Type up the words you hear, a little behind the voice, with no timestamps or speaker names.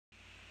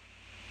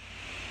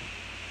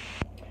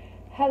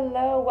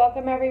Hello,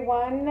 welcome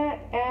everyone,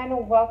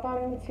 and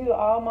welcome to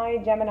all my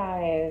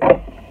Geminis.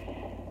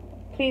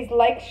 Please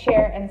like,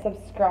 share, and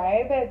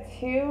subscribe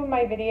to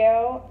my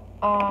video.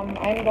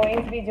 I'm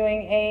going to be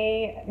doing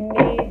a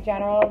mini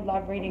general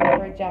love reading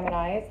for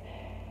Geminis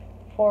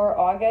for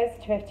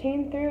August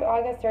 15th through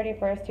August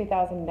 31st,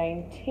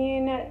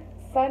 2019,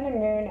 Sun,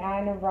 Moon,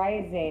 and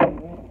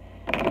Rising.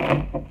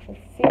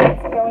 Let's see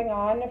what's going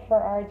on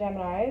for our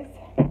Geminis.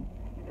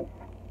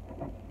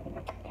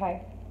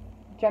 Okay.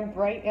 Jump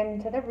right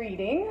into the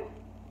reading.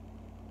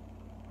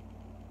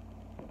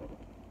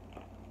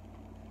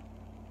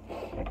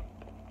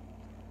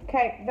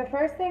 Okay, the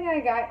first thing I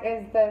got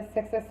is the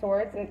Six of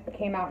Swords. It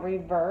came out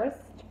reversed.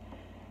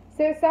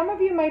 So some of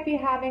you might be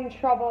having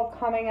trouble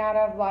coming out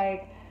of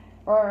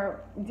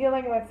or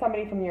dealing with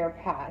somebody from your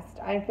past.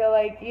 I feel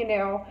like,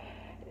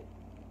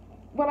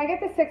 when I get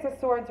the Six of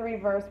Swords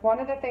reversed, one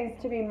of the things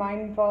to be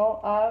mindful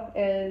of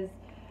is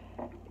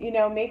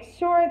make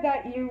sure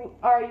that your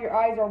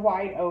eyes are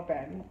wide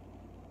open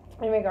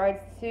in regards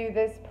to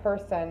this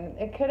person.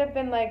 It could have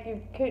been like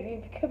you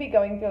could be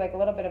going through like a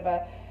little bit of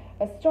a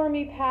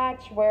stormy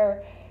patch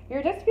where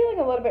you're just feeling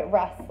a little bit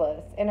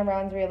restless in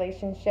around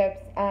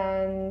relationships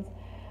and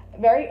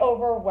very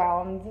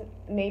overwhelmed.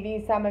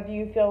 Maybe some of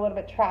you feel a little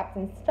bit trapped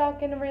and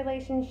stuck in a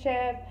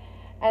relationship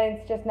and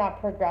it's just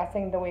not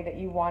progressing the way that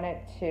you want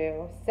it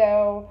to.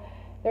 So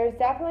there's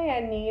definitely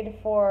a need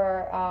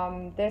for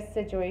this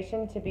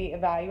situation to be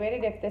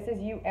evaluated if this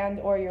is you and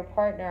or your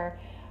partner,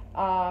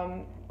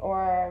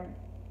 or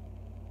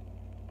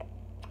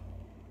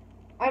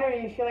I don't know,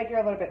 you feel like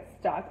you're a little bit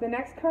stuck. The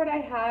next card I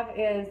have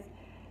is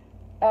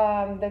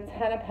the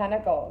Ten of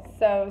Pentacles.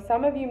 So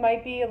some of you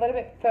might be a little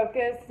bit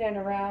focused in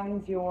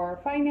around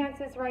your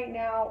finances right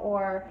now,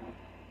 or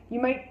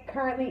you might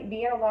currently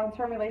be in a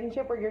long-term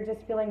relationship where you're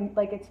just feeling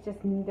like it's just,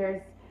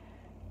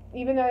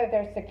 even though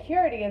there's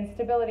security and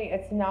stability,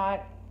 it's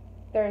not,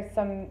 there's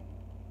some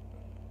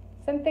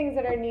things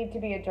that need to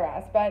be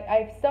addressed. But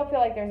I still feel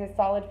like there's a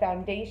solid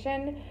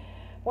foundation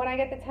when I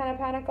get the Ten of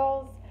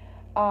Pentacles.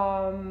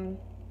 And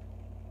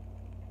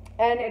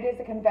it is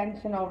a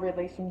conventional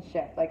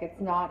relationship. Like, it's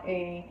not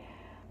a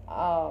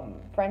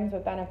friends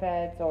with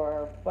benefits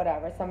or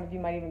whatever. Some of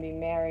you might even be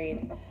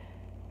married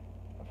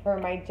for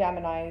my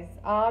Geminis.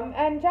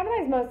 And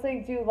Geminis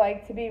mostly do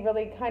like to be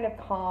really kind of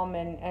calm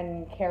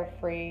and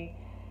carefree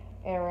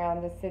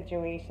around the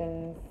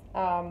situations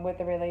with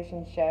the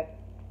relationship.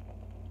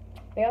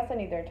 They also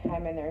need their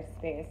time and their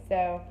space.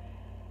 So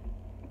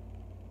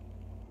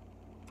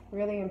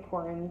really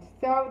important.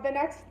 So the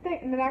next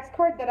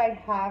card that I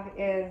have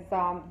is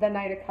the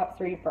Knight of Cups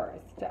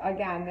reversed.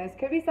 Again, this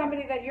could be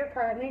somebody that you're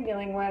currently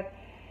dealing with.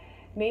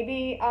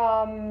 Maybe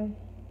some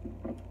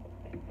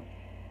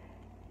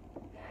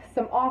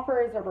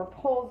offers or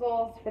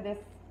proposals for this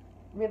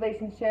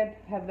relationship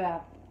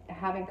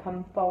haven't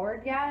come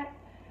forward yet.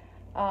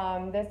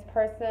 This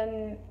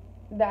person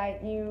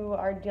that you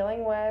are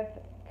dealing with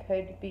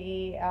could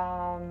be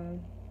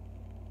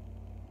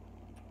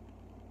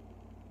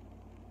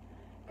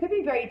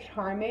very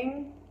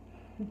charming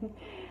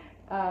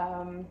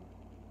and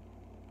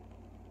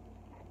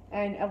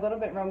a little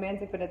bit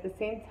romantic, but at the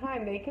same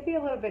time they could be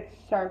a little bit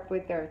sharp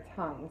with their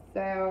tongue.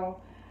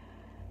 So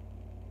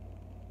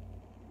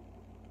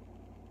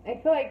I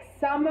feel like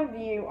some of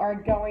you are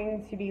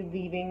going to be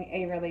leaving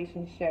a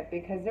relationship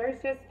because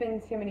there's just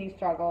been too many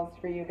struggles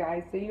for you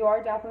guys. So you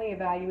are definitely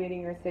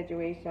evaluating your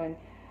situation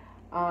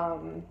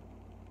and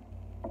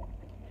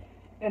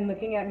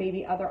looking at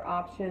maybe other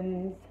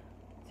options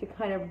to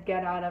kind of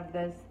get out of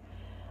this.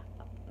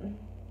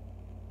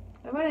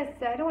 I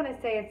don't want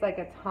to say it's like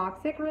a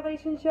toxic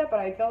relationship, but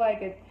I feel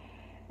like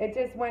it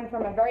just went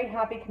from a very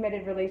happy,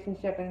 committed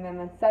relationship, and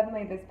then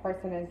suddenly this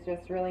person is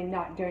just really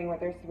not doing what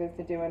they're supposed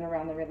to do in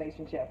around the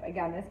relationship.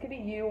 Again, this could be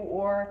you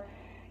or,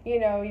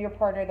 your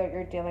partner that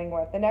you're dealing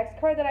with. The next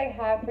card that I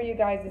have for you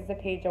guys is the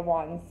Page of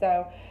Wands.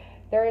 So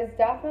there is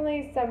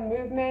definitely some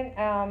movement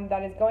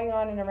that is going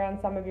on in around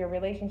some of your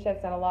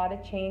relationships and a lot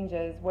of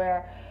changes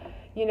where,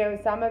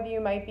 some of you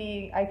might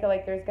be, I feel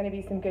like there's going to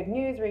be some good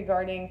news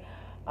regarding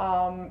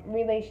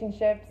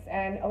relationships,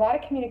 and a lot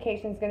of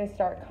communication is going to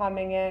start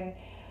coming in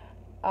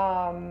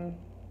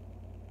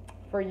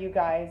for you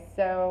guys.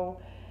 So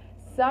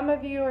some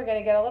of you are going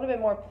to get a little bit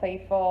more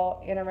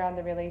playful in around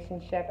the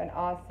relationship, and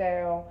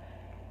also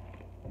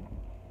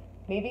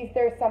maybe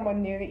there's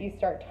someone new that you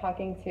start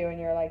talking to and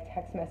you're like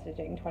text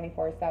messaging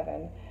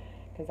 24/7,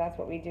 because that's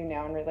what we do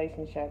now in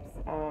relationships.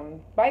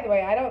 By the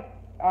way, I don't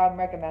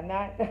recommend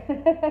that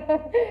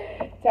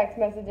text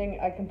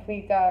messaging a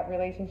complete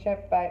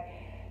relationship, but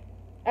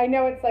I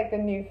know it's like the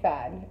new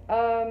fad.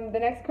 The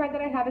next card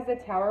that I have is the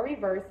Tower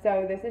reversed.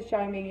 So this is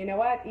showing me,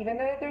 even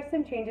though there's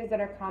some changes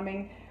that are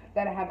coming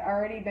that have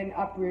already been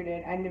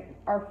uprooted and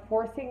are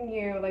forcing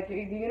you, like the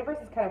universe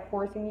is kind of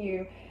forcing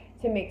you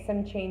to make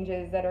some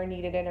changes that are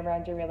needed in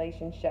around your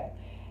relationship.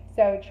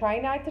 So try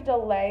not to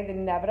delay the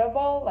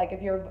inevitable. Like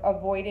if you're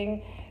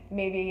avoiding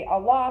maybe a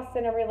loss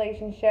in a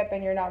relationship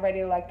and you're not ready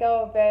to let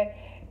go of it,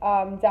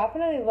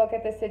 definitely look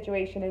at the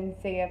situation and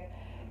see if,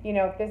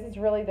 if this is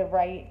really the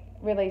right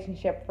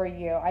relationship for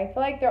you. I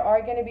feel like there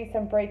are going to be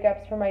some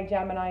breakups for my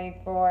Gemini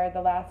for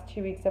the last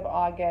 2 weeks of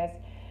August,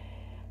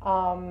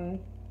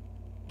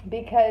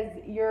 because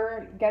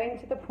you're getting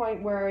to the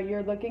point where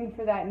you're looking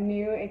for that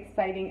new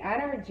exciting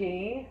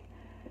energy,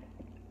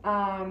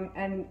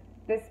 and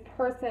this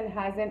person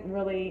hasn't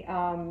really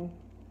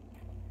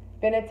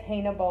been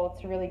attainable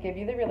to really give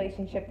you the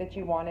relationship that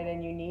you wanted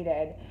and you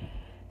needed.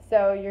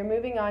 So you're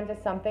moving on to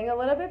something a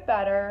little bit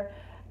better,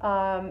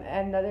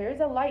 and there's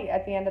a light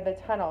at the end of the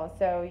tunnel.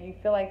 So you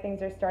feel like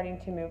things are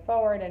starting to move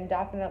forward, and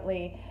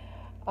definitely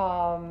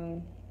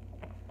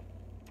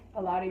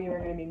a lot of you are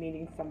going to be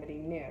meeting somebody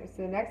new.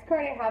 So the next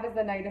card I have is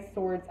the Knight of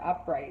Swords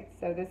upright.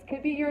 So this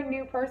could be your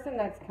new person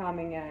that's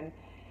coming in.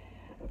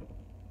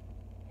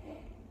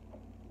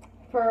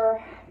 For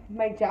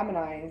my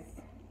Geminis,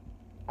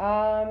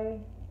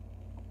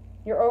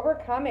 you're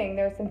overcoming.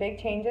 There's some big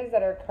changes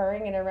that are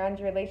occurring in around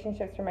your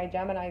relationships for my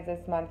Geminis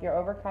this month. You're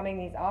overcoming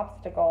these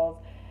obstacles,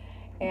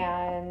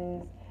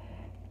 and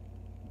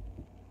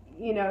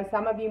you know,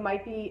 some of you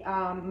might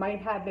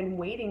have been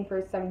waiting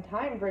for some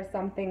time for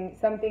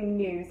something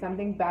new,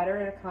 something better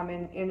to come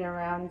in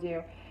around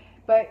you.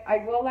 But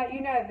I will let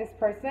you know that this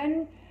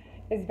person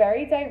is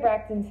very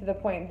direct and to the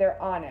point.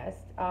 They're honest.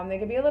 They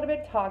could be a little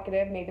bit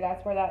talkative. Maybe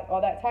that's where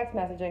all that text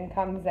messaging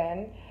comes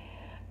in.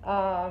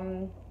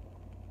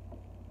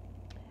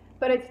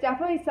 But it's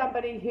definitely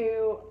somebody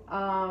who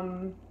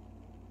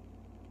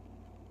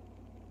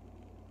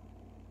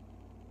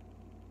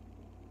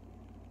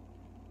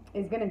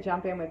is going to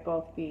jump in with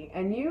both feet.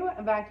 And you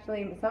have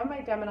actually, some of my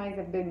Geminis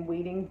have been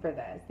waiting for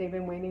this. They've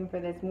been waiting for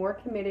this more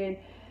committed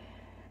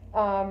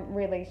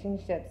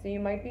relationship. So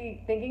you might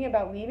be thinking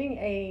about leaving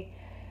a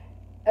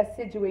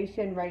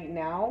situation right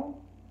now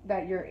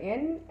that you're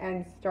in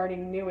and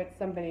starting new with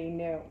somebody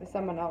new, with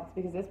someone else,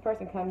 because this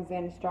person comes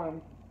in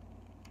strong.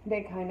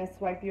 They kind of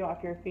swipe you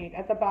off your feet.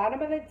 At the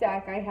bottom of the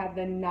deck, I have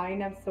the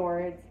Nine of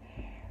Swords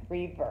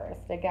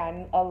reversed.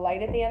 Again, a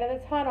light at the end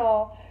of the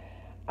tunnel.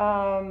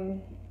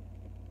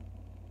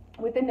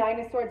 With the Nine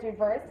of Swords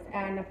reversed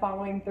and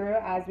following through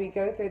as we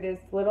go through this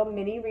little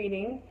mini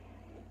reading.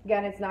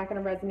 Again, it's not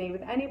going to resonate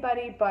with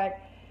anybody, but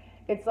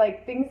it's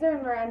like things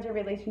around your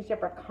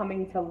relationship are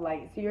coming to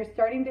light. So you're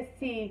starting to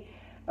see,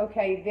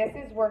 okay, this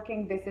is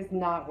working, this is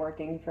not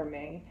working for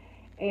me.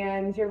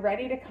 And you're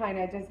ready to kind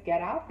of just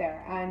get out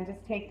there and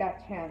just take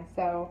that chance.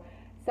 So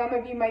some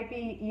of you might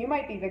be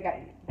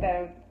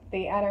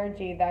the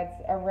energy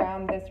that's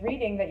around this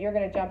reading that you're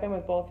going to jump in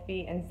with both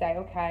feet and say,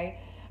 okay,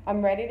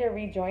 I'm ready to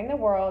rejoin the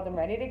world. I'm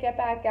ready to get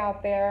back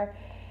out there.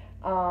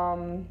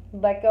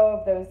 Let go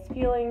of those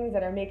feelings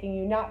that are making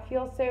you not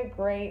feel so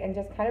great and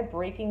just kind of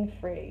breaking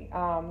free.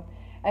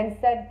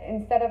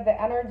 Instead of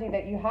the energy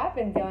that you have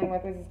been dealing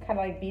with, which is kind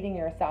of like beating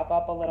yourself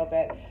up a little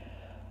bit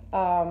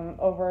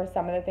over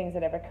some of the things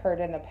that have occurred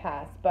in the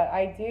past. But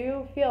I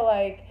do feel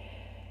like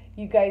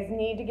you guys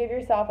need to give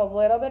yourself a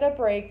little bit of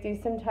break,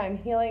 do some time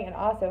healing, and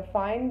also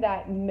find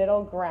that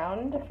middle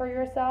ground for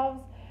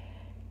yourselves.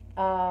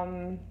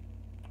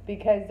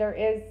 Because there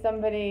is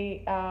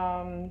somebody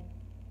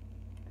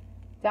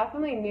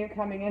definitely new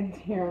coming into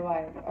your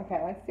life. Okay,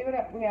 let's see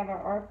what we have.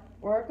 Our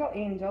Oracle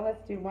Angel.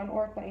 Let's do one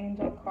Oracle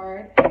Angel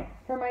card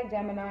for my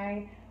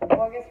Gemini,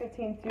 August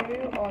 15th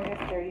through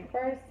August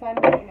 31st, Sun,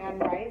 Moon,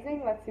 and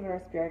Rising. Let's see what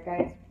our Spirit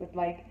Guides would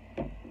like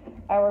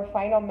our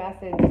final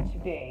message to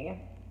be.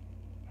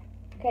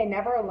 Okay,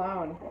 never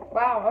alone.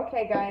 Wow,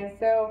 okay, guys.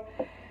 So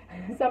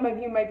some of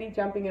you might be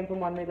jumping in from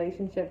one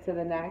relationship to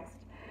the next.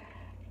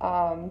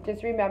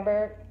 Just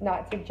remember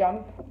not to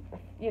jump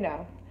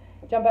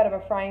out of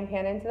a frying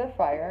pan into the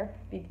fire.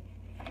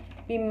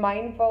 Be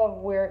mindful of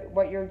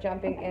what you're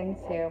jumping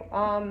into.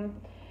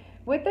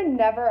 With the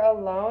never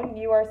alone,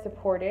 you are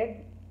supported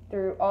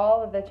through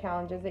all of the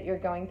challenges that you're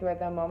going through at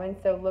the moment.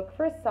 So look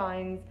for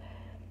signs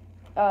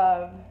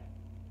of,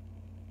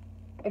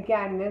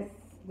 again,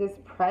 this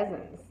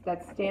presence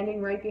that's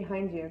standing right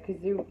behind you,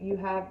 because you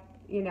have,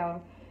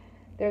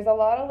 there's a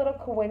lot of little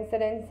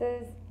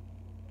coincidences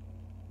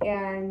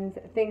and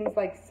things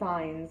like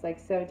signs.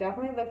 So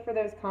definitely look for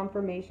those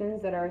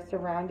confirmations that are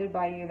surrounded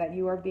by you, that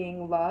you are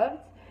being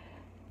loved.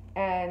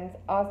 And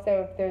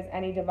also if there's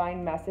any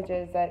divine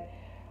messages that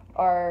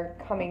are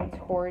coming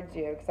towards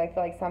you, because I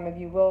feel like some of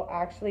you will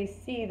actually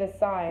see the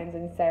signs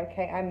and say,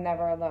 okay, I'm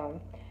never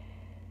alone.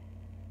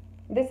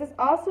 This is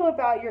also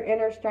about your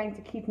inner strength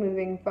to keep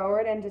moving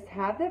forward and just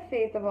have the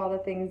faith of all the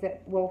things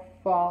that will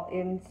fall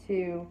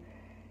into,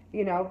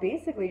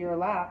 basically your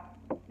lap.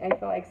 I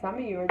feel like some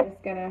of you are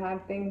just going to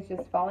have things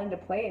just fall into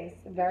place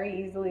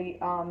very easily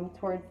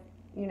towards,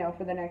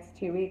 for the next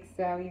 2 weeks.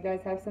 So you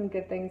guys have some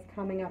good things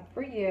coming up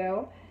for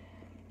you.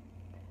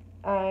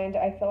 And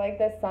I feel like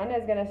the sun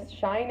is going to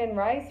shine and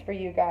rise for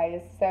you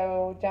guys.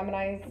 So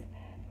Geminis,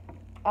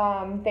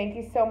 thank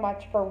you so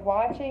much for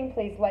watching.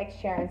 Please like,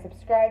 share, and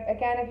subscribe.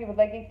 Again, if you would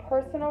like a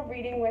personal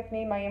reading with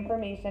me, my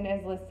information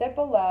is listed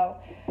below.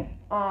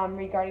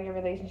 Regarding your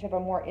relationship, a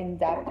more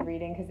in-depth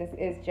reading, because this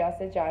is just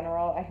a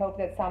general. I hope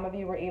that some of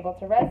you were able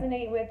to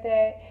resonate with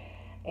it,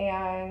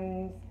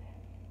 and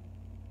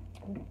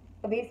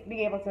least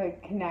be able to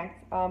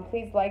connect.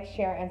 Please like,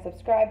 share, and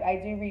subscribe. I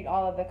do read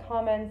all of the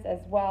comments as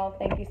well.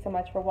 Thank you so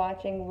much for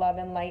watching. Love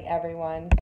and light, everyone.